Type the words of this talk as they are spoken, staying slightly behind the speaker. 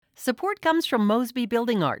Support comes from Mosby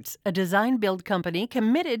Building Arts, a design-build company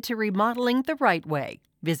committed to remodeling the right way.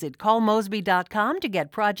 Visit callmosby.com to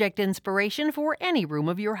get project inspiration for any room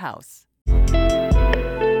of your house.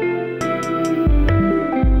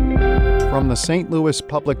 From the St. Louis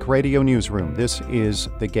Public Radio Newsroom, this is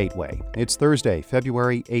The Gateway. It's Thursday,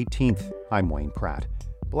 February 18th. I'm Wayne Pratt.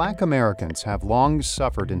 Black Americans have long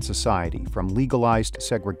suffered in society, from legalized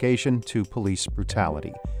segregation to police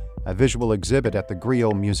brutality. A visual exhibit at the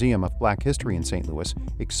Griot Museum of Black History in St. Louis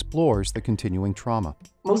explores the continuing trauma.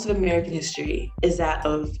 Most of American history is that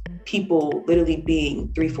of people literally being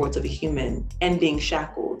 3/4 of a human and being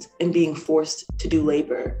shackled and being forced to do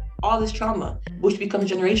labor. All this trauma, which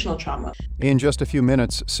becomes generational trauma. In just a few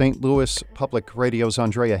minutes, St. Louis Public Radio's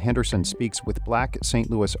Andrea Henderson speaks with Black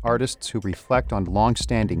St. Louis artists who reflect on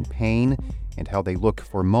long-standing pain and how they look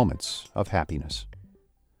for moments of happiness.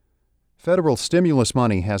 Federal stimulus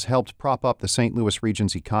money has helped prop up the St. Louis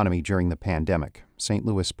region's economy during the pandemic. St.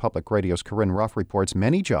 Louis Public Radio's Corinne Ruff reports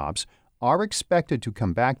many jobs are expected to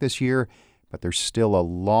come back this year, but there's still a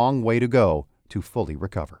long way to go to fully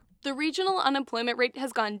recover. The regional unemployment rate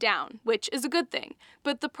has gone down, which is a good thing.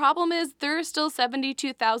 But the problem is there are still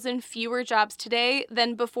 72,000 fewer jobs today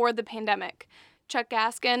than before the pandemic. Chuck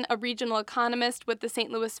Gaskin, a regional economist with the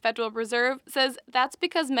St. Louis Federal Reserve, says that's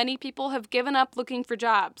because many people have given up looking for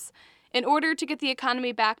jobs. In order to get the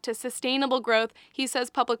economy back to sustainable growth, he says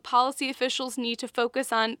public policy officials need to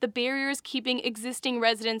focus on the barriers keeping existing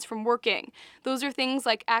residents from working. Those are things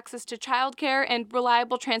like access to childcare and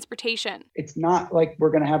reliable transportation. It's not like we're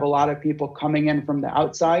going to have a lot of people coming in from the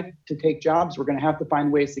outside to take jobs. We're going to have to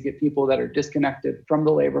find ways to get people that are disconnected from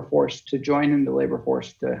the labor force to join in the labor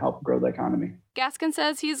force to help grow the economy. Gaskin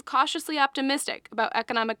says he's cautiously optimistic about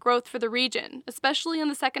economic growth for the region, especially in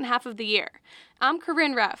the second half of the year. I'm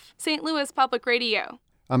Corinne Ruff, St. Louis Public Radio.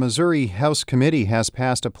 A Missouri House committee has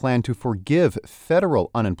passed a plan to forgive federal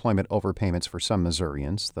unemployment overpayments for some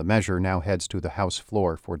Missourians. The measure now heads to the House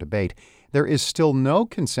floor for debate. There is still no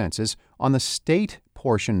consensus on the state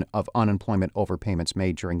portion of unemployment overpayments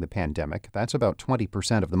made during the pandemic. That's about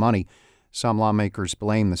 20% of the money. Some lawmakers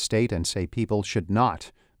blame the state and say people should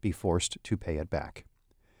not be forced to pay it back.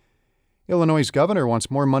 Illinois' governor wants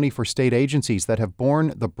more money for state agencies that have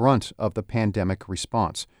borne the brunt of the pandemic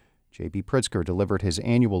response. J.B. Pritzker delivered his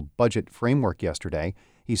annual budget framework yesterday.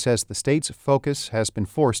 He says the state's focus has been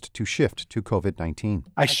forced to shift to COVID-19.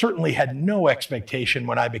 I certainly had no expectation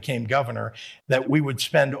when I became governor that we would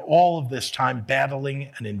spend all of this time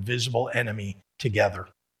battling an invisible enemy together.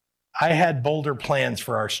 I had bolder plans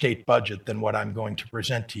for our state budget than what I'm going to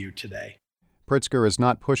present to you today. Pritzker is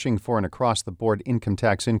not pushing for an across-the-board income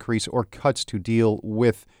tax increase or cuts to deal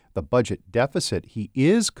with the budget deficit. He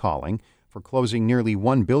is calling for closing nearly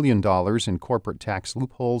 $1 billion in corporate tax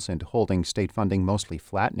loopholes and holding state funding mostly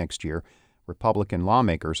flat next year. Republican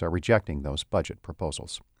lawmakers are rejecting those budget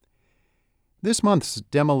proposals. This month's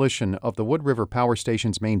demolition of the Wood River Power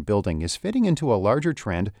Station's main building is fitting into a larger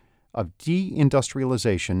trend of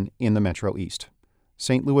deindustrialization in the Metro East.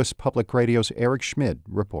 St. Louis Public Radio's Eric Schmid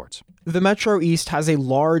reports. The Metro East has a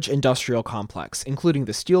large industrial complex, including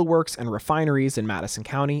the steelworks and refineries in Madison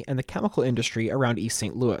County and the chemical industry around East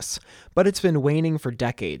St. Louis. But it's been waning for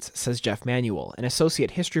decades, says Jeff Manuel, an associate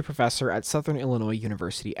history professor at Southern Illinois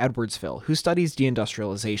University Edwardsville, who studies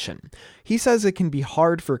deindustrialization. He says it can be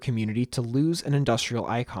hard for a community to lose an industrial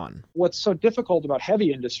icon. What's so difficult about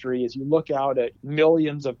heavy industry is you look out at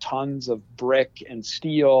millions of tons of brick and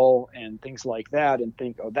steel and things like that and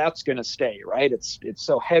think, oh, that's going to stay, right? It's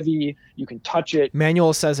so heavy, you can touch it.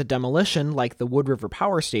 Manuel says a demolition like the Wood River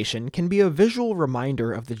Power Station can be a visual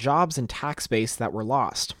reminder of the jobs and tax base that were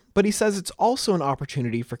lost. But he says it's also an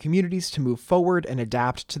opportunity for communities to move forward and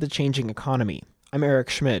adapt to the changing economy. I'm Eric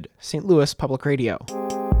Schmid, St. Louis Public Radio.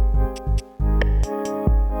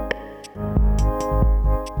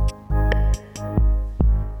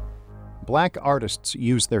 Black artists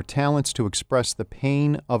use their talents to express the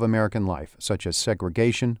pain of American life, such as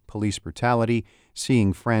segregation, police brutality,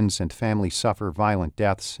 seeing friends and family suffer violent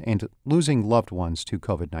deaths, and losing loved ones to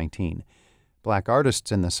COVID-19. Black artists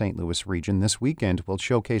in the St. Louis region this weekend will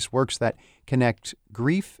showcase works that connect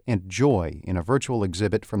grief and joy in a virtual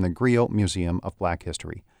exhibit from the Griot Museum of Black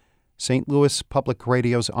History. St. Louis Public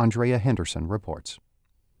Radio's Andrea Henderson reports.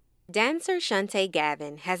 Dancer Shantae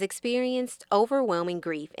Gavin has experienced overwhelming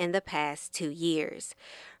grief in the past 2 years.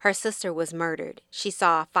 Her sister was murdered. She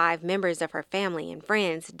saw 5 members of her family and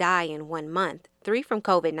friends die in 1 month, 3 from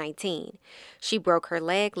COVID-19. She broke her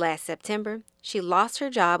leg last September. She lost her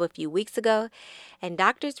job a few weeks ago, and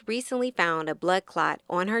doctors recently found a blood clot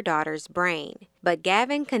on her daughter's brain. But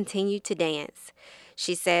Gavin continued to dance.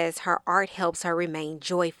 She says her art helps her remain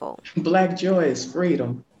joyful. Black joy is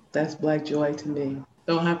freedom. That's Black joy to me.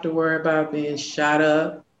 Don't have to worry about being shot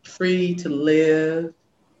up, free to live,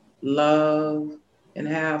 love, and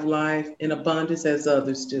have life in abundance as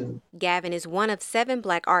others do. Gavin is one of 7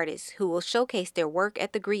 Black artists who will showcase their work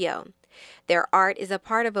at the Griot. Their art is a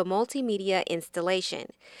part of a multimedia installation.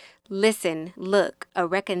 Listen, Look, a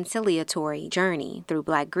reconciliatory journey through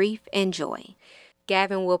Black grief and joy.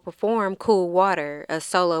 Gavin will perform Cool Water, a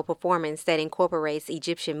solo performance that incorporates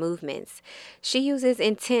Egyptian movements. She uses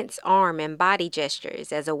intense arm and body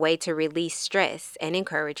gestures as a way to release stress and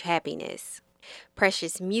encourage happiness.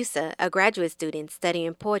 Precious Musa, a graduate student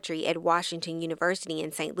studying poetry at Washington University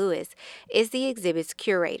in St. Louis, is the exhibit's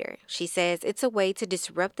curator. She says it's a way to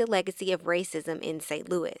disrupt the legacy of racism in St.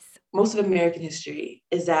 Louis. Most of American history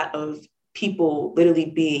is that of people literally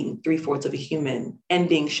being 3/4 of a human and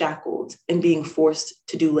being shackled and being forced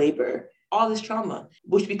to do labor. All this trauma,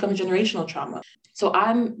 which becomes generational trauma. So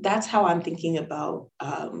that's how I'm thinking about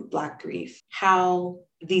Black grief, how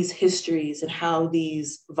these histories and how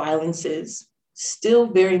these violences still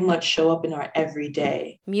very much show up in our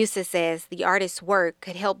everyday. Musa says the artist's work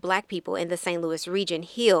could help Black people in the St. Louis region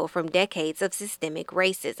heal from decades of systemic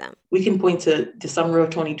racism. We can point to the summer of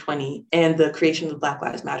 2020 and the creation of the Black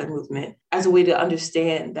Lives Matter movement as a way to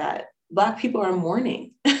understand that Black people are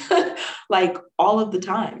mourning, like all of the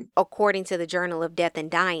time. According to the Journal of Death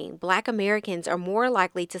and Dying, Black Americans are more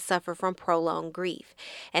likely to suffer from prolonged grief,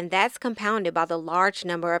 and that's compounded by the large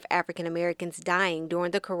number of African Americans dying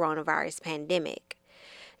during the coronavirus pandemic.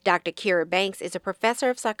 Dr. Kira Banks is a professor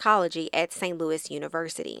of psychology at St. Louis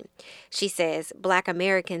University. She says Black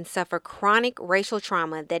Americans suffer chronic racial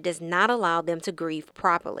trauma that does not allow them to grieve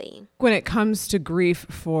properly. When it comes to grief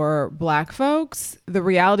for Black folks, the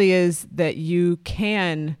reality is that you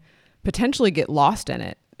can potentially get lost in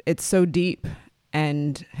it. It's so deep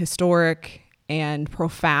and historic and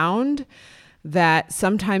profound that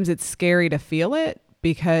sometimes it's scary to feel it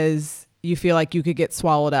because you feel like you could get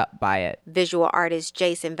swallowed up by it. Visual artist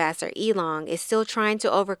Jason Vassar-Elong is still trying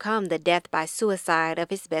to overcome the death by suicide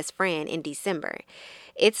of his best friend in December.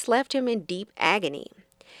 It's left him in deep agony.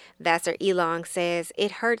 Vassar-Elong says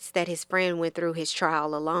it hurts that his friend went through his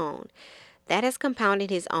trial alone. That has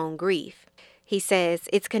compounded his own grief. He says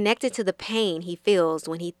it's connected to the pain he feels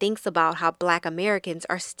when he thinks about how Black Americans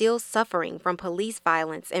are still suffering from police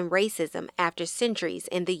violence and racism after centuries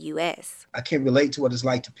in the U.S. I can't relate to what it's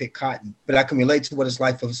like to pick cotton, but I can relate to what it's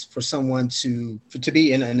like for someone to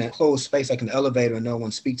be in a closed space like an elevator and no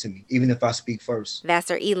one speak to me, even if I speak first.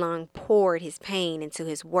 Vassar-Elong poured his pain into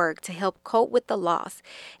his work to help cope with the loss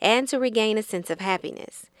and to regain a sense of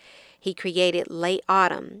happiness. He created Late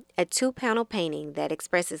Autumn, a 2-panel painting that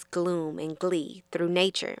expresses gloom and glee through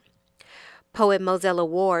nature. Poet Mozella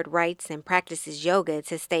Ward writes and practices yoga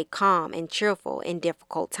to stay calm and cheerful in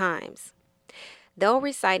difficult times. They'll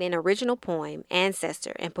recite an original poem,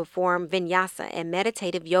 Ancestor, and perform vinyasa and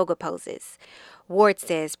meditative yoga poses. Ward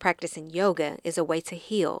says practicing yoga is a way to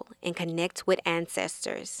heal and connect with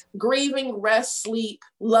ancestors. Grieving, rest, sleep,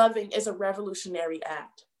 loving is a revolutionary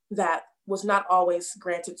act that was not always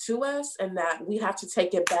granted to us, and that we have to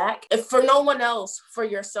take it back. If for no one else, for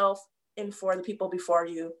yourself and for the people before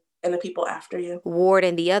you and the people after you. Ward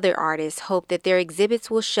and the other artists hope that their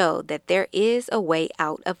exhibits will show that there is a way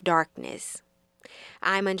out of darkness.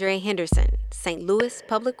 I'm Andrea Henderson, St. Louis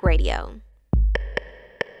Public Radio.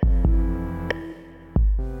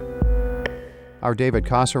 Our David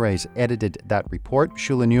Casares edited that report.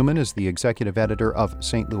 Shula Newman is the executive editor of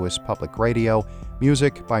St. Louis Public Radio.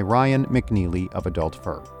 Music by Ryan McNeely of Adult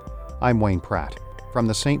Fur. I'm Wayne Pratt. From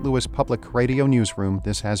the St. Louis Public Radio Newsroom,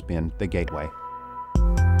 this has been The Gateway.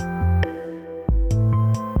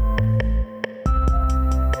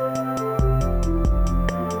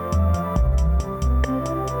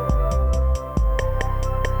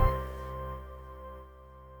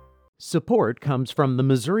 Support comes from the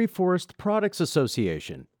Missouri Forest Products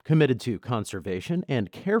Association, committed to conservation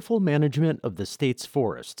and careful management of the state's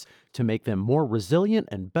forests to make them more resilient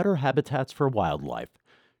and better habitats for wildlife.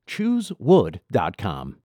 ChooseWood.com.